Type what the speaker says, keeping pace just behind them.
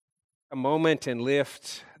A moment and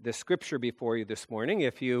lift the scripture before you this morning.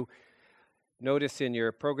 If you notice in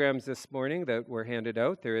your programs this morning that were handed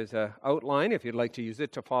out, there is an outline if you'd like to use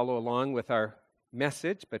it to follow along with our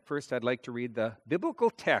message. But first, I'd like to read the biblical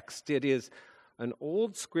text. It is an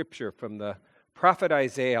old scripture from the prophet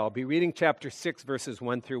Isaiah. I'll be reading chapter 6, verses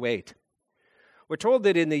 1 through 8. We're told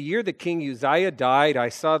that in the year that King Uzziah died, I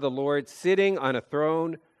saw the Lord sitting on a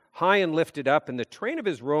throne, high and lifted up, and the train of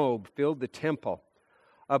his robe filled the temple.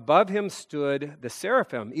 Above him stood the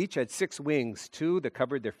seraphim. Each had 6 wings. 2 that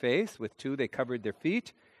covered their face, with 2 they covered their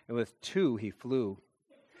feet, and with 2 he flew.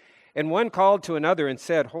 And one called to another and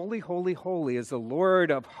said, Holy, holy, holy is the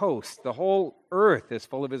Lord of hosts. The whole earth is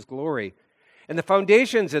full of his glory. And the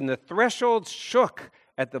foundations and the thresholds shook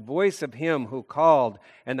at the voice of him who called,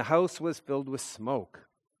 and the house was filled with smoke.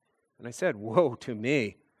 And I said, Woe to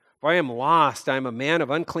me! For I am lost, I am a man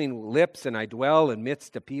of unclean lips, and I dwell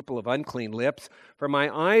amidst a people of unclean lips. For my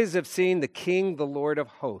eyes have seen the King, the Lord of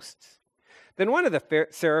hosts. Then one of the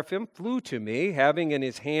seraphim flew to me, having in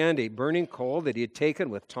his hand a burning coal that he had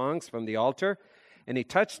taken with tongs from the altar. And he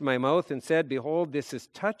touched my mouth and said, Behold, this has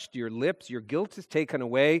touched your lips, your guilt is taken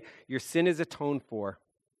away, your sin is atoned for.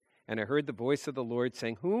 And I heard the voice of the Lord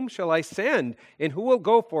saying, Whom shall I send, and who will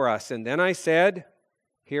go for us? And then I said,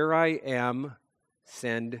 Here I am.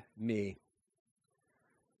 Send me.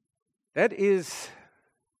 That is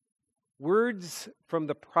words from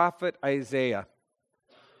the prophet Isaiah.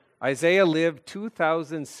 Isaiah lived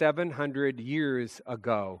 2,700 years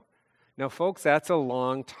ago. Now, folks, that's a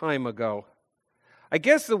long time ago. I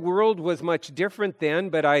guess the world was much different then,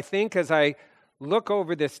 but I think as I look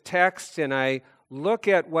over this text and I look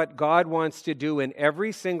at what God wants to do in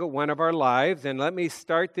every single one of our lives. And let me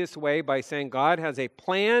start this way by saying God has a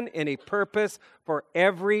plan and a purpose for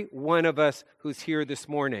every one of us who's here this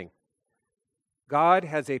morning. God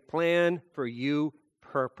has a plan for you,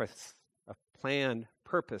 purpose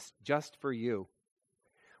just for you.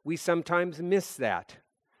 We sometimes miss that.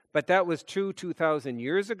 But that was true 2,000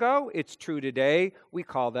 years ago. It's true today. We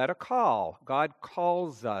call that a call. God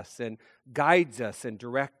calls us and guides us and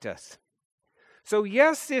directs us. So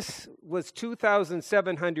yes, this was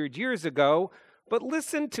 2,700 years ago, but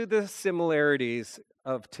listen to the similarities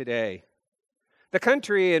of today. The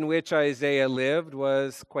country in which Isaiah lived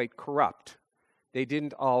was quite corrupt. They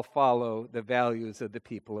didn't all follow the values of the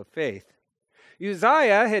people of faith.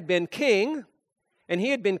 Uzziah had been king, and he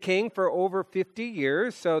had been king for over 50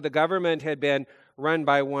 years, so the government had been run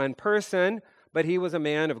by one person, but he was a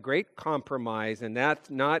man of great compromise, and that's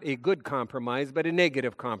not a good compromise, but a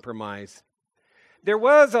negative compromise. There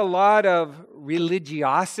was a lot of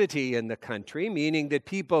religiosity in the country, meaning that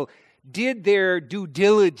people did their due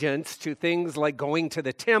diligence to things like going to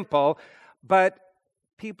the temple, but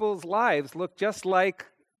people's lives looked just like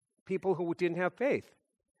people who didn't have faith.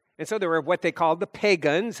 And so there were what they called the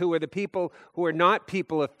pagans, who were the people who were not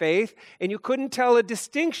people of faith, and you couldn't tell a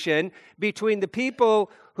distinction between the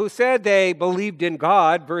people who said they believed in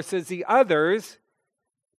God versus the others,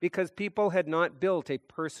 because people had not built a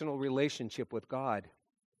personal relationship with God.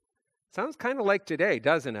 Sounds kind of like today,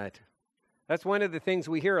 doesn't it? That's one of the things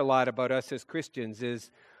we hear a lot about us as Christians is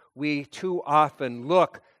we too often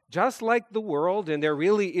look just like the world, and there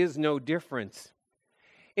really is no difference.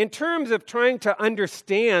 In terms of trying to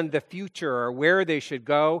understand the future or where they should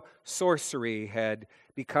go, sorcery had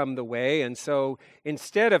become the way. And so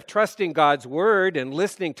instead of trusting God's word and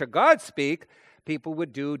listening to God speak, people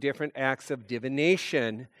would do different acts of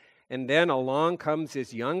divination. And then along comes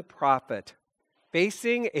this young prophet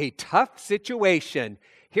facing a tough situation.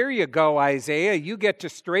 Here you go, Isaiah. You get to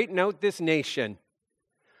straighten out this nation.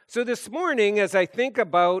 So this morning, as I think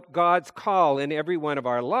about God's call in every one of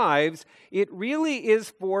our lives, it really is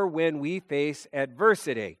for when we face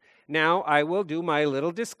adversity. Now, I will do my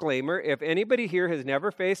little disclaimer. If anybody here has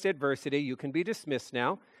never faced adversity, you can be dismissed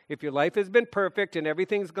now. If your life has been perfect and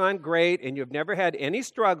everything's gone great and you've never had any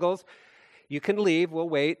struggles, you can leave. We'll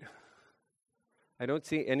wait. I don't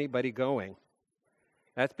see anybody going.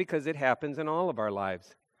 That's because it happens in all of our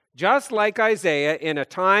lives. Just like Isaiah, in a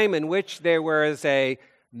time in which there was a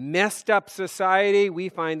messed up society, we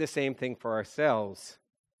find the same thing for ourselves.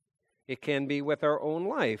 It can be with our own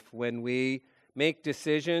life when we make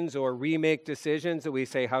decisions or remake decisions that we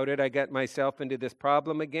say, how did I get myself into this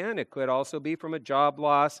problem again? It could also be from a job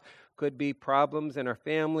loss, could be problems in our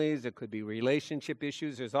families, it could be relationship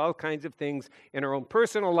issues. There's all kinds of things in our own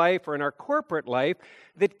personal life or in our corporate life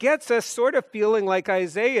that gets us sort of feeling like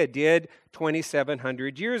Isaiah did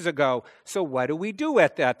 2,700 years ago. So what do we do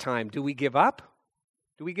at that time? Do we give up?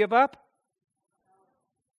 Do we give up?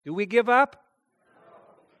 Do we give up?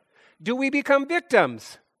 Do we become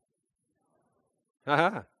victims?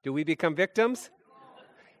 Do we become victims?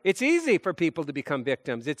 It's easy for people to become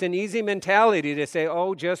victims. It's an easy mentality to say,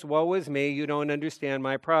 oh, just woe is me, you don't understand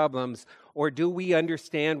my problems. Or do we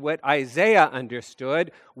understand what Isaiah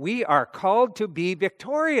understood? We are called to be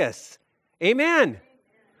victorious. Amen.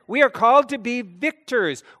 We are called to be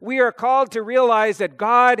victors. We are called to realize that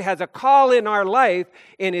God has a call in our life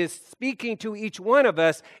and is speaking to each one of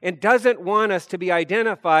us and doesn't want us to be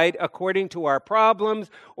identified according to our problems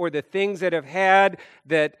or the things that have had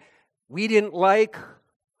that we didn't like,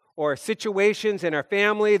 or situations in our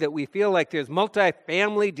family that we feel like there's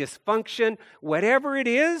multi-family dysfunction. Whatever it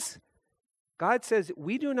is, God says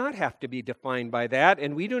we do not have to be defined by that,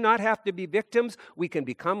 and we do not have to be victims. We can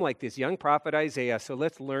become like this young prophet Isaiah. So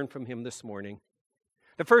let's learn from him this morning.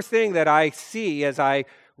 The first thing that I see as I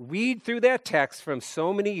read through that text from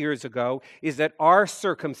so many years ago is that our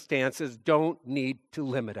circumstances don't need to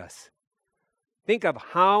limit us. Think of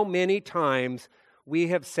how many times we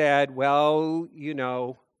have said, well,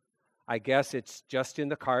 I guess it's just in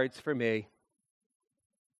the cards for me.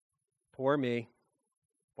 Poor me.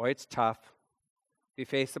 Boy, it's tough. We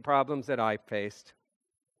face the problems that I've faced.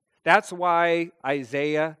 That's why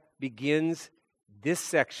Isaiah begins this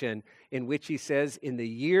section in which he says, in the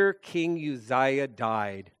year King Uzziah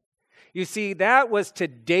died. You see, that was to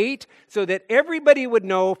date so that everybody would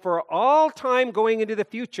know for all time going into the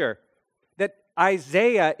future that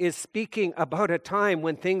Isaiah is speaking about a time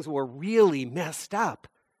when things were really messed up.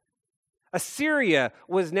 Assyria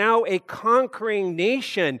was now a conquering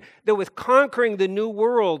nation that was conquering the new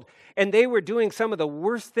world, and they were doing some of the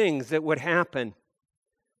worst things that would happen.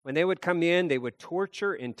 When they would come in, they would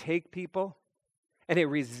torture and take people, and a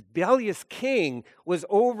rebellious king was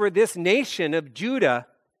over this nation of Judah,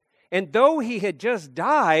 and though he had just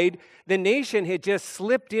died, the nation had just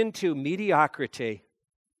slipped into mediocrity.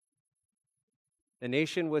 The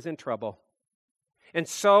nation was in trouble. And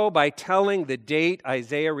so, by telling the date,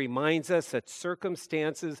 Isaiah reminds us that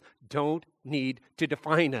circumstances don't need to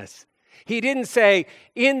define us. He didn't say,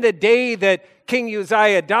 in the day that King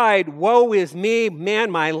Uzziah died, woe is me, man,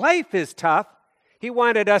 my life is tough. He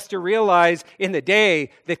wanted us to realize in the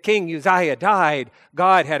day that King Uzziah died,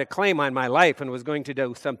 God had a claim on my life and was going to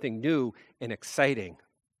do something new and exciting.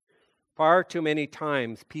 Far too many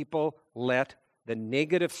times, people let the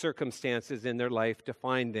negative circumstances in their life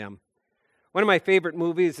define them. One of my favorite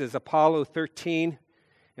movies is Apollo 13,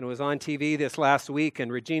 and it was on TV this last week,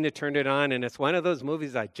 and Regina turned it on, and it's one of those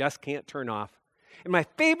movies I just can't turn off. And my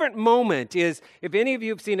favorite moment is, if any of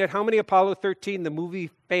you have seen it, how many Apollo 13, the movie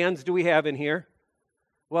fans, do we have in here?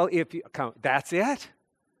 Well, if you count, that's it?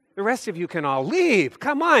 The rest of you can all leave.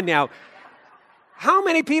 Come on now. How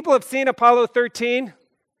many people have seen Apollo 13?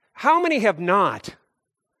 How many have not?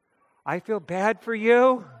 I feel bad for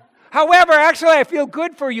you. However, actually, I feel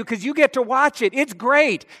good for you because you get to watch it. It's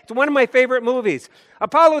great. It's one of my favorite movies.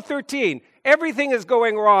 Apollo 13, everything is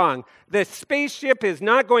going wrong. The spaceship is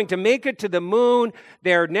not going to make it to the moon.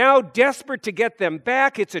 They're now desperate to get them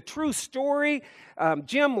back. It's a true story.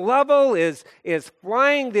 Jim Lovell is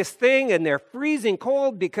flying this thing, and they're freezing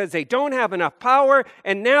cold because they don't have enough power.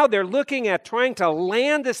 And now they're looking at trying to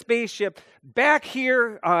land the spaceship back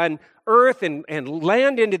here on Earth and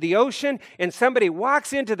land into the ocean. And somebody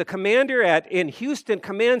walks into the commander in Houston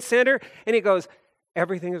Command Center, and he goes,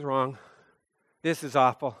 everything is wrong. This is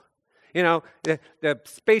awful. The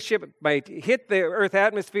spaceship might hit the Earth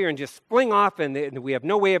atmosphere and just fling off, and we have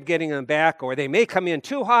no way of getting them back, or they may come in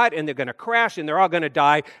too hot, and they're going to crash, and they're all going to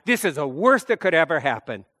die. This is the worst that could ever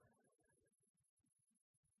happen.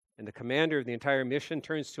 And the commander of the entire mission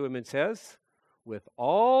turns to him and says, with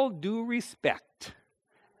all due respect,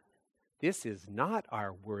 this is not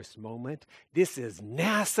our worst moment. This is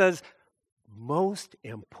NASA's most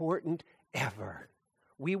important ever.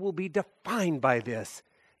 We will be defined by this.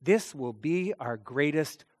 This will be our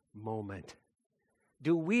greatest moment.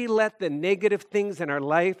 Do we let the negative things in our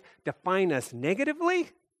life define us negatively?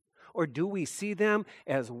 Or do we see them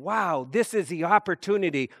as, wow, this is the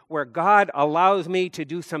opportunity where God allows me to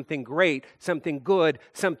do something great, something good,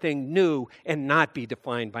 something new, and not be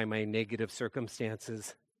defined by my negative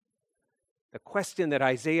circumstances? The question that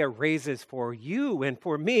Isaiah raises for you and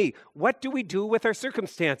for me, what do we do with our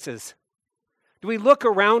circumstances? Do we look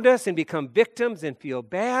around us and become victims and feel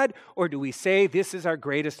bad? Or do we say this is our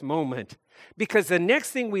greatest moment? Because the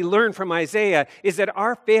next thing we learn from Isaiah is that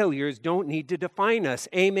our failures don't need to define us.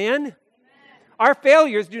 Amen? Amen. Our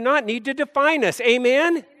failures do not need to define us.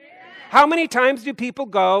 Amen? Amen? How many times do people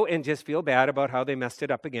go and just feel bad about how they messed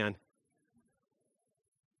it up again?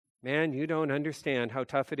 Man, you don't understand how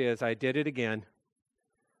tough it is. I did it again.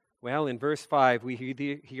 Well, in verse 5, we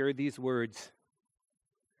hear these words.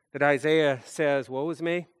 that Isaiah says, "Woe is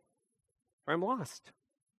me, for I'm lost.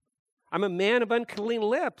 I'm a man of unclean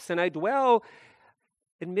lips, and I dwell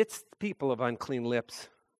amidst people of unclean lips.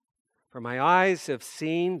 For my eyes have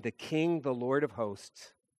seen the King, the Lord of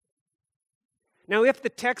hosts." Now, if the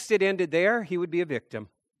text had ended there, he would be a victim.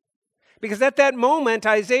 Because at that moment,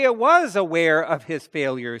 Isaiah was aware of his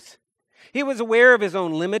failures. He was aware of his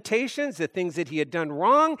own limitations, the things that he had done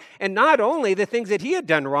wrong, and not only the things that he had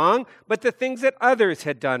done wrong, but the things that others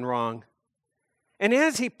had done wrong. And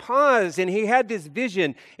as he paused and he had this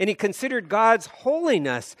vision and he considered God's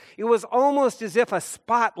holiness, it was almost as if a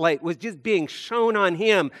spotlight was just being shown on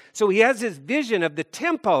him. So he has this vision of the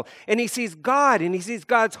temple and he sees God and he sees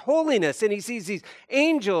God's holiness and he sees these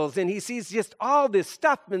angels and he sees just all this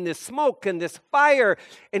stuff and this smoke and this fire.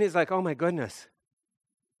 And he's like, oh my goodness,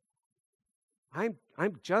 I'm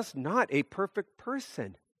just not a perfect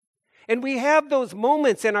person. And we have those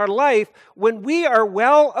moments in our life when we are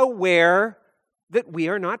well aware that we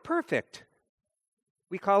are not perfect.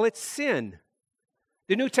 We call it sin.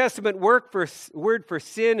 The New Testament word for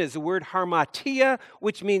sin is the word harmatia,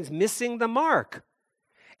 which means missing the mark.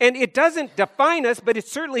 And it doesn't define us, but it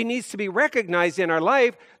certainly needs to be recognized in our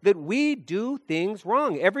life that we do things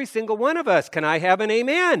wrong. Every single one of us. Can I have an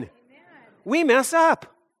amen? Amen. We mess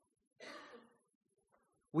up.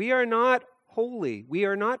 We are not holy. We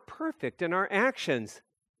are not perfect in our actions.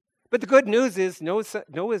 But the good news is,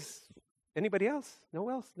 Noah's anybody else?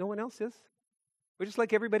 No one else is. We're just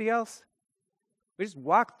like everybody else. We just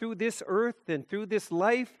walk through this earth and through this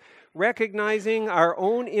life, recognizing our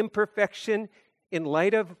own imperfection in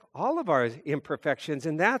light of all of our imperfections.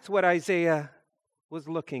 And that's what Isaiah was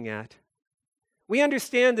looking at. We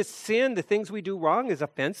understand that sin, the things we do wrong, is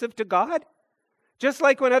offensive to God. Just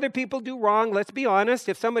like when other people do wrong, let's be honest,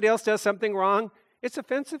 if somebody else does something wrong, it's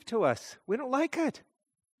offensive to us. We don't like it.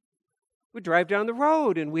 We drive down the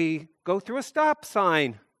road and we go through a stop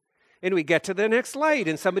sign and we get to the next light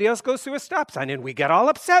and somebody else goes through a stop sign and we get all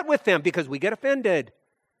upset with them because we get offended.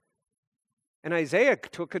 And Isaiah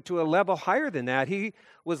took it to a level higher than that. He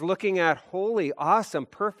was looking at holy, awesome,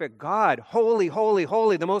 perfect God. Holy, holy,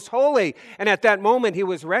 holy, the most holy. And at that moment, he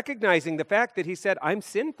was recognizing the fact that he said, I'm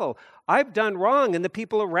sinful. I've done wrong and the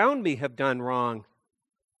people around me have done wrong.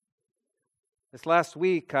 This last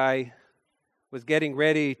week, I was getting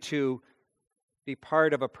ready to be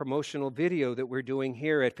part of a promotional video that we're doing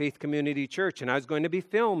here at Faith Community Church, and I was going to be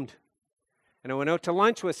filmed. And I went out to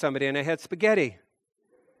lunch with somebody, and I had spaghetti.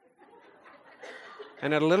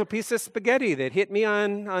 And I had a little piece of spaghetti that hit me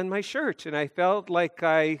on my shirt, and I felt like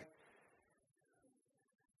I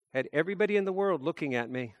had everybody in the world looking at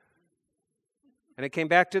me. And I came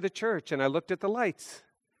back to the church, and I looked at the lights,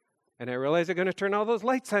 and I realized they're going to turn all those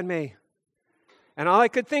lights on me. And all I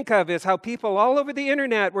could think of is how people all over the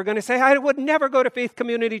internet were going to say, I would never go to Faith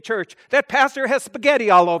Community Church. That pastor has spaghetti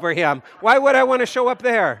all over him. Why would I want to show up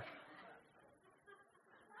there?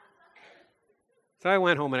 So I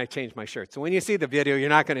went home and I changed my shirt. So when you see the video, you're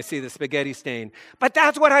not going to see the spaghetti stain. But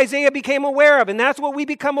that's what Isaiah became aware of, and that's what we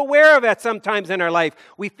become aware of at sometimes in our life.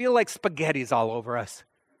 We feel like spaghetti's all over us.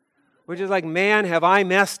 We're just like, man, have I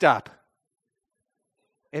messed up.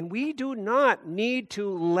 And we do not need to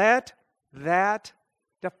let that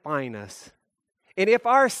define us. And if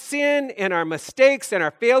our sin and our mistakes and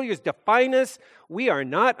our failures define us, we are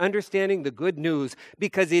not understanding the good news,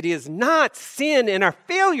 because it is not sin and our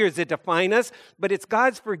failures that define us, but it's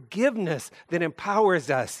God's forgiveness that empowers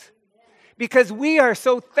us. Because we are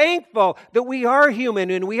so thankful that we are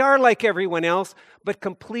human and we are like everyone else, but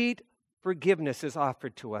complete forgiveness is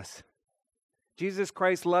offered to us. Jesus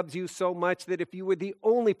Christ loves you so much that if you were the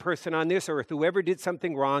only person on this earth who ever did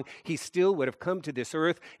something wrong, he still would have come to this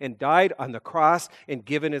earth and died on the cross and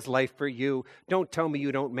given his life for you. Don't tell me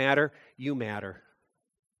you don't matter. You matter.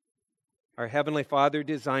 Our Heavenly Father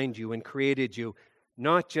designed you and created you,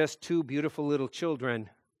 not just two beautiful little children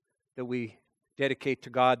that we dedicate to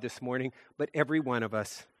God this morning, but every one of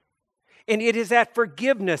us. And it is that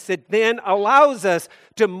forgiveness that then allows us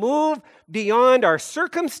to move beyond our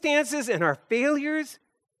circumstances and our failures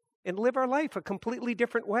and live our life a completely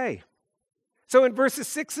different way. So in verses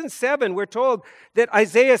 6 and 7, we're told that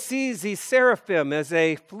Isaiah sees these seraphim as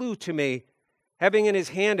they flew to me, having in his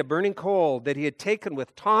hand a burning coal that he had taken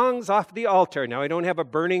with tongs off the altar. Now, I don't have a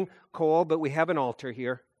burning coal, but we have an altar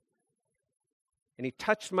here. And he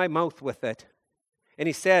touched my mouth with it. And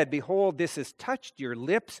he said, behold, this has touched your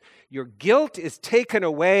lips. Your guilt is taken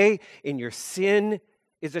away, and your sin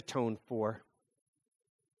is atoned for.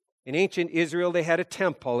 In ancient Israel, they had a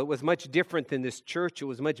temple. It was much different than this church. It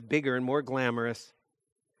was much bigger and more glamorous.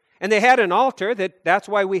 And they had an altar. That's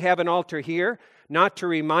why we have an altar here. not to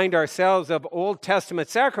remind ourselves of Old Testament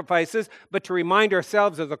sacrifices, but to remind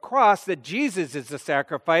ourselves of the cross, that Jesus is the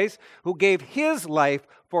sacrifice who gave his life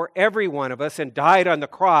for every one of us and died on the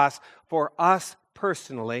cross for us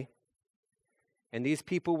personally. And these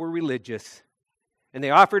people were religious, and they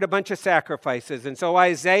offered a bunch of sacrifices. And so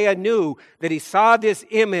Isaiah knew that he saw this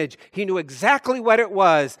image. He knew exactly what it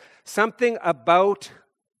was, something about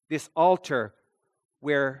this altar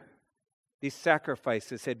where these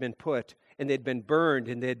sacrifices had been put, and they'd been burned,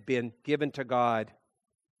 and they'd been given to God.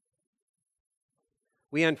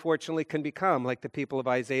 We unfortunately can become like the people of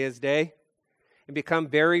Isaiah's day and become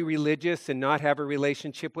very religious and not have a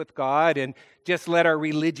relationship with God and just let our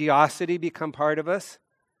religiosity become part of us.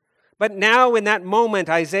 But now in that moment,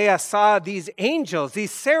 Isaiah saw these angels, these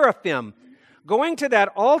seraphim, going to that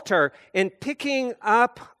altar and picking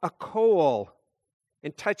up a coal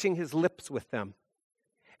and touching his lips with them.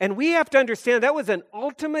 And we have to understand that was an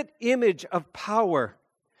ultimate image of power,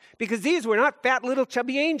 because these were not fat little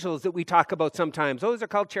chubby angels that we talk about sometimes. Those are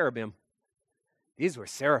called cherubim. These were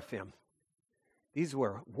seraphim. These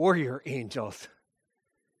were warrior angels.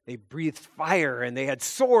 They breathed fire, and they had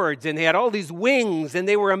swords, and they had all these wings, and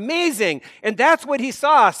they were amazing. And that's what he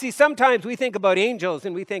saw. See, sometimes we think about angels,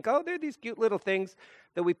 and we think, oh, they're these cute little things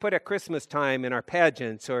that we put at Christmas time in our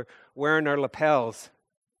pageants or wear in our lapels.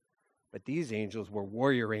 But these angels were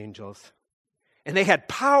warrior angels. And they had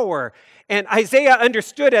power. And Isaiah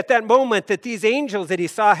understood at that moment that these angels that he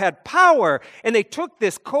saw had power. And they took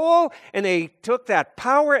this coal, and they took that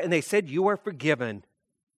power, and they said, you are forgiven.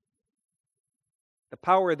 The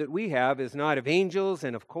power that we have is not of angels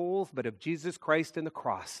and of coals, but of Jesus Christ and the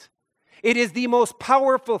cross. It is the most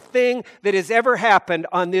powerful thing that has ever happened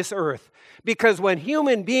on this earth. Because when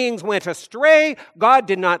human beings went astray, God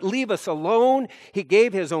did not leave us alone. He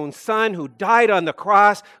gave his own Son, who died on the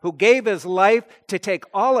cross, who gave his life to take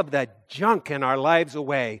all of the junk in our lives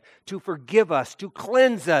away, to forgive us, to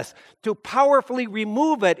cleanse us, to powerfully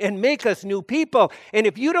remove it and make us new people. And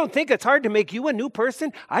if you don't think it's hard to make you a new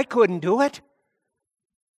person, I couldn't do it.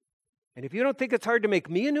 And if you don't think it's hard to make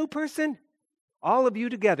me a new person, all of you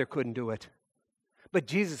together couldn't do it. But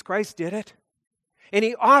Jesus Christ did it. And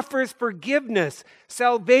he offers forgiveness,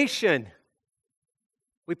 salvation.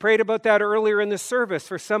 We prayed about that earlier in the service,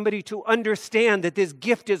 for somebody to understand that this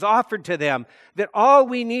gift is offered to them, that all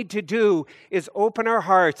we need to do is open our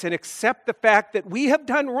hearts and accept the fact that we have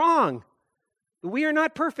done wrong, that we are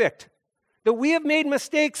not perfect, that we have made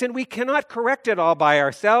mistakes and we cannot correct it all by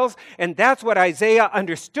ourselves. And that's what Isaiah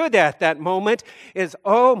understood at that moment is,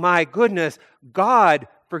 oh my goodness, God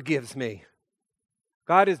forgives me.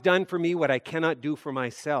 God has done for me what I cannot do for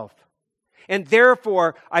myself. And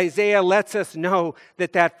therefore, Isaiah lets us know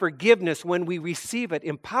that that forgiveness, when we receive it,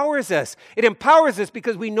 empowers us. It empowers us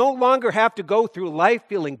because we no longer have to go through life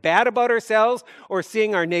feeling bad about ourselves or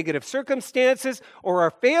seeing our negative circumstances or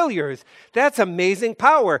our failures. That's amazing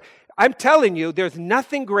power. I'm telling you, there's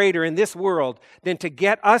nothing greater in this world than to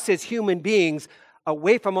get us as human beings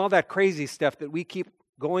away from all that crazy stuff that we keep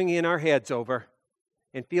going in our heads over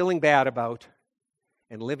and feeling bad about,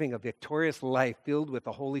 and living a victorious life filled with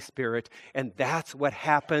the Holy Spirit. And that's what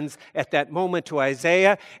happens at that moment to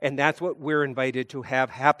Isaiah, and that's what we're invited to have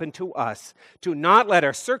happen to us. To not let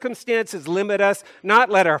our circumstances limit us, not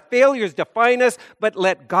let our failures define us, but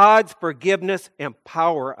let God's forgiveness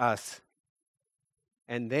empower us.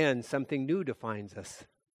 And then something new defines us,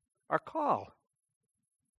 our call,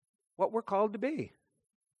 what we're called to be.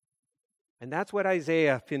 And that's what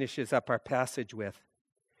Isaiah finishes up our passage with.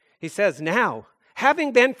 He says, now,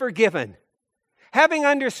 having been forgiven, having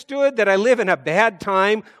understood that I live in a bad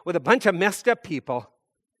time with a bunch of messed up people,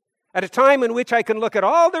 at a time in which I can look at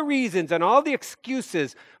all the reasons and all the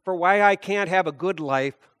excuses for why I can't have a good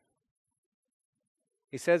life,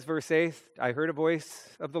 he says, verse 8, I heard a voice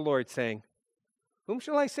of the Lord saying, whom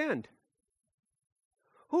shall I send?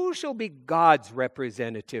 Who shall be God's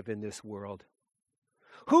representative in this world?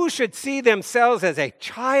 Who should see themselves as a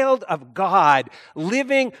child of God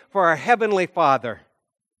living for our Heavenly Father?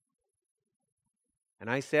 And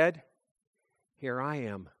I said, here I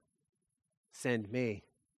am. Send me.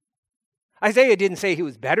 Isaiah didn't say he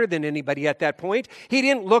was better than anybody at that point. He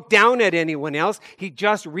didn't look down at anyone else. He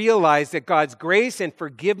just realized that God's grace and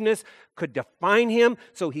forgiveness could define him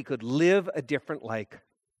so he could live a different life.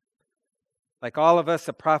 Like all of us,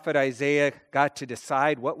 the prophet Isaiah got to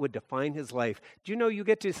decide what would define his life. Do you know you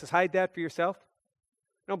get to decide that for yourself?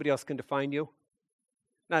 Nobody else can define you.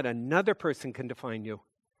 Not another person can define you.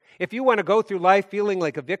 If you want to go through life feeling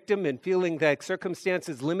like a victim and feeling that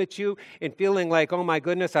circumstances limit you and feeling like, oh my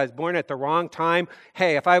goodness, I was born at the wrong time.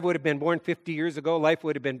 Hey, if I would have been born 50 years ago, life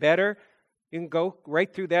would have been better. You can go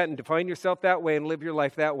right through that and define yourself that way and live your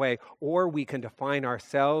life that way. Or we can define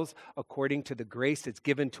ourselves according to the grace that's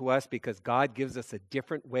given to us because God gives us a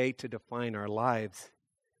different way to define our lives.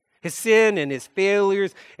 His sin and his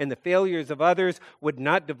failures and the failures of others would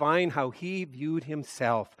not define how he viewed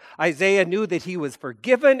himself. Isaiah knew that he was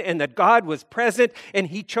forgiven and that God was present, and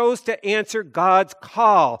he chose to answer God's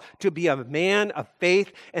call to be a man of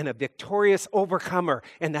faith and a victorious overcomer.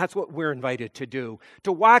 And that's what we're invited to do.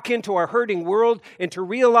 To walk into our hurting world and to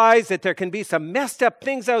realize that there can be some messed up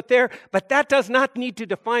things out there, but that does not need to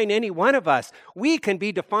define any one of us. We can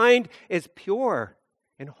be defined as pure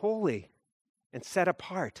and holy and set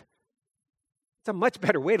apart. It's a much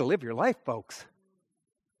better way to live your life, folks.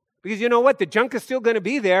 Because you know what? The junk is still going to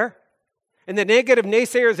be there. And the negative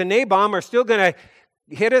naysayers and naybomb are still going to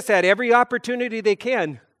hit us at every opportunity they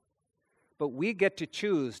can. But we get to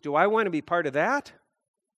choose. Do I want to be part of that?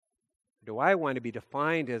 Or do I want to be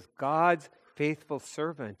defined as God's faithful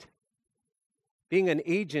servant? Being an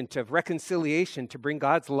agent of reconciliation to bring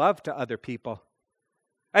God's love to other people.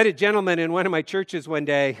 I had a gentleman in one of my churches one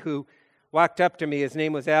day who walked up to me. His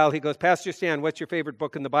name was Al. He goes, "Pastor Stan, what's your favorite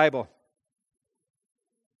book in the Bible?"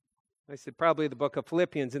 I said, "Probably the book of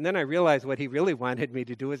Philippians." And then I realized what he really wanted me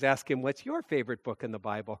to do was ask him, "What's your favorite book in the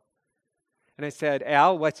Bible?" And I said,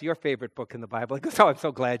 "Al, what's your favorite book in the Bible?" He goes, "Oh, I'm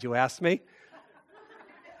so glad you asked me."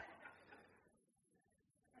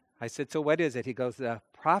 I said, "So what is it?" He goes, "The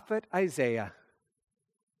prophet Isaiah."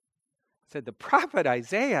 I said, "The prophet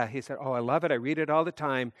Isaiah?" He said, "Oh, I love it. I read it all the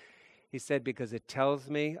time." He said, "Because it tells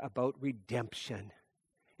me about redemption.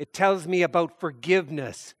 It tells me about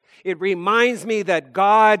forgiveness. It reminds me that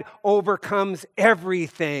God overcomes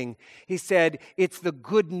everything." He said, "It's the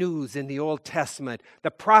good news in the Old Testament."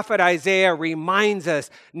 The prophet Isaiah reminds us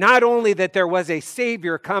not only that there was a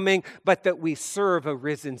Savior coming, but that we serve a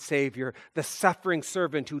risen Savior, the suffering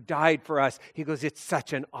servant who died for us. He goes, "It's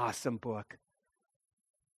such an awesome book."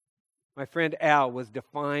 My friend Al was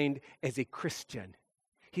defined as a Christian.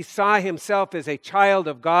 He saw himself as a child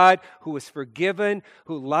of God who was forgiven,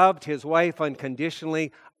 who loved his wife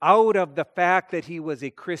unconditionally, out of the fact that he was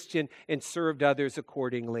a Christian and served others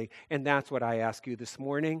accordingly. And that's what I ask you this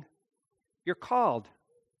morning. You're called.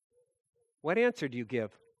 What answer do you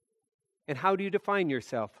give? And how do you define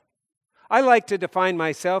yourself? I like to define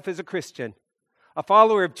myself as a Christian, a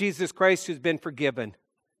follower of Jesus Christ who's been forgiven.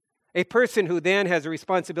 A person who then has a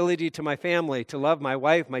responsibility to my family, to love my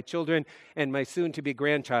wife, my children, and my soon-to-be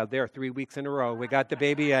grandchild. There, 3 weeks in a row. We got the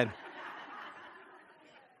baby in.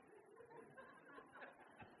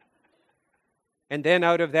 And then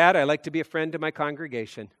out of that, I like to be a friend to my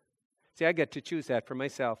congregation. See, I get to choose that for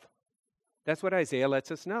myself. That's what Isaiah lets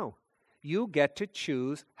us know. You get to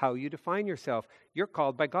choose how you define yourself. You're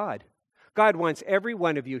called by God. God wants every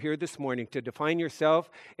one of you here this morning to define yourself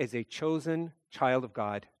as a chosen child of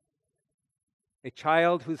God. A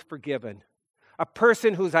child who's forgiven. A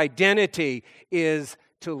person whose identity is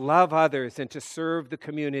to love others and to serve the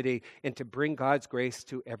community and to bring God's grace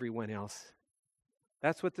to everyone else.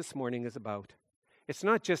 That's what this morning is about. It's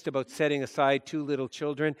not just about setting aside 2 little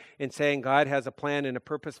children and saying God has a plan and a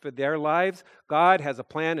purpose for their lives. God has a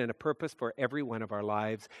plan and a purpose for every one of our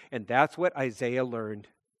lives. And that's what Isaiah learned.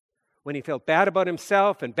 When he felt bad about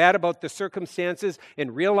himself and bad about the circumstances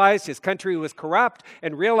and realized his country was corrupt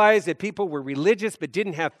and realized that people were religious but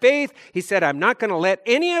didn't have faith, he said, "I'm not going to let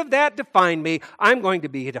any of that define me. I'm going to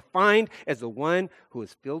be defined as the one who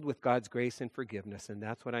is filled with God's grace and forgiveness." And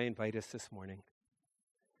that's what I invite us this morning.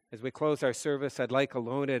 As we close our service, I'd like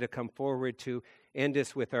Alona to come forward to end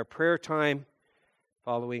us with our prayer time,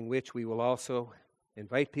 following which we will also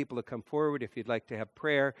invite people to come forward if you'd like to have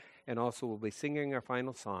prayer, and also we'll be singing our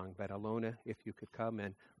final song. But Alona, if you could come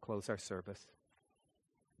and close our service.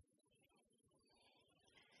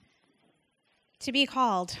 To be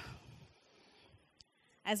called.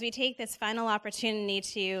 As we take this final opportunity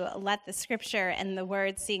to let the scripture and the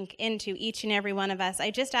word sink into each and every one of us, I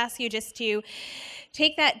just ask you just to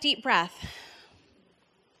take that deep breath,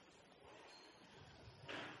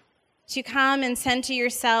 to come and center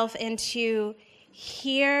yourself and to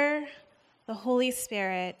hear the Holy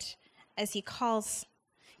Spirit as he calls,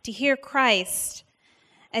 to hear Christ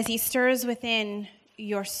as he stirs within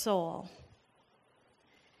your soul.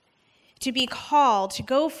 To be called, to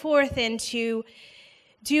go forth and to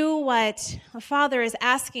do what the Father is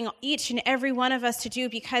asking each and every one of us to do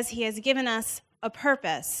because he has given us a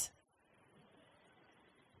purpose.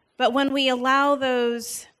 But when we allow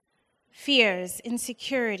those fears,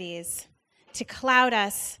 insecurities to cloud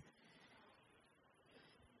us,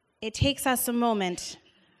 it takes us a moment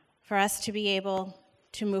for us to be able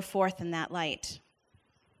to move forth in that light.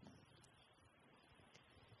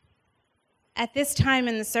 At this time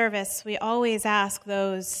in the service, we always ask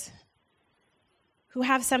those who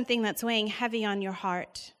have something that's weighing heavy on your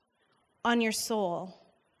heart, on your soul,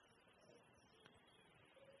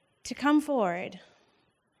 to come forward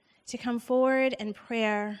in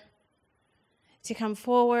prayer, to come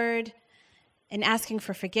forward in asking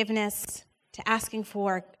for forgiveness, to asking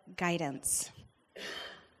for guidance.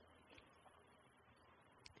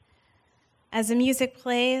 As the music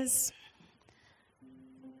plays,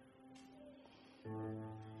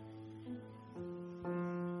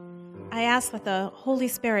 I ask that the Holy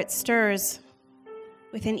Spirit stirs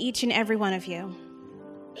within each and every one of you.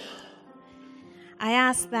 I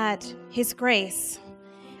ask that His grace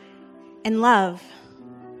and love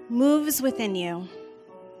moves within you,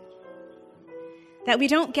 that we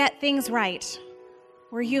don't get things right.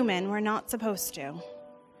 We're human, we're not supposed to.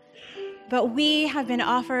 But we have been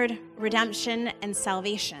offered redemption and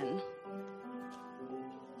salvation.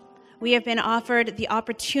 We have been offered the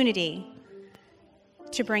opportunity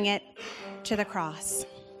to bring it to the cross.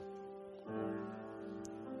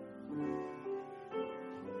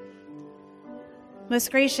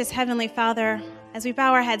 Most gracious Heavenly Father, as we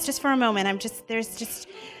bow our heads just for a moment,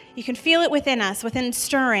 you can feel it within us, within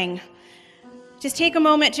stirring. Just take a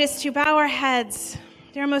moment just to bow our heads.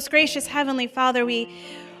 Dear most gracious Heavenly Father, we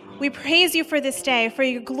praise you for this day, for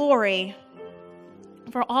your glory,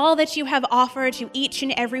 for all that you have offered to each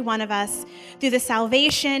and every one of us through the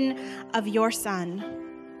salvation of your Son.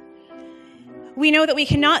 We know that we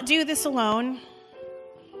cannot do this alone.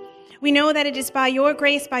 We know that it is by your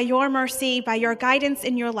grace, by your mercy, by your guidance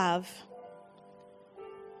and your love.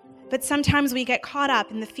 But sometimes we get caught up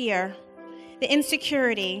in the fear, the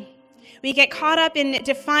insecurity. We get caught up in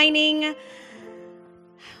defining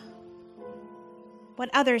what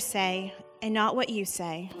others say and not what you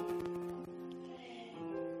say.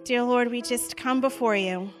 Dear Lord, we just come before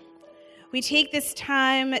you. We take this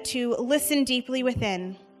time to listen deeply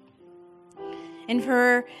within. And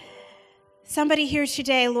for somebody here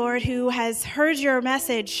today, Lord, who has heard your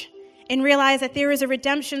message and realized that there is a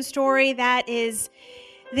redemption story that is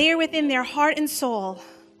there within their heart and soul.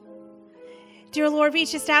 Dear Lord, we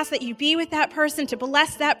just ask that you be with that person, to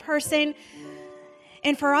bless that person.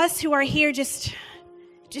 And for us who are here, just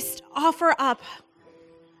offer up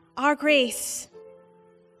our grace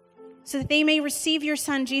so that they may receive your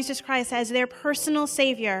Son, Jesus Christ, as their personal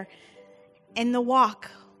Savior in the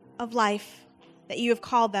walk of life that you have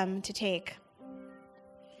called them to take.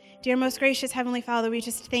 Dear most gracious Heavenly Father, we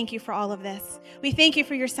just thank you for all of this. We thank you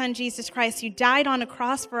for your Son, Jesus Christ, who died on a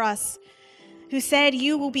cross for us, who said,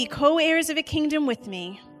 you will be co-heirs of a kingdom with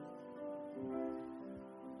me.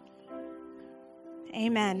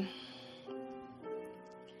 Amen.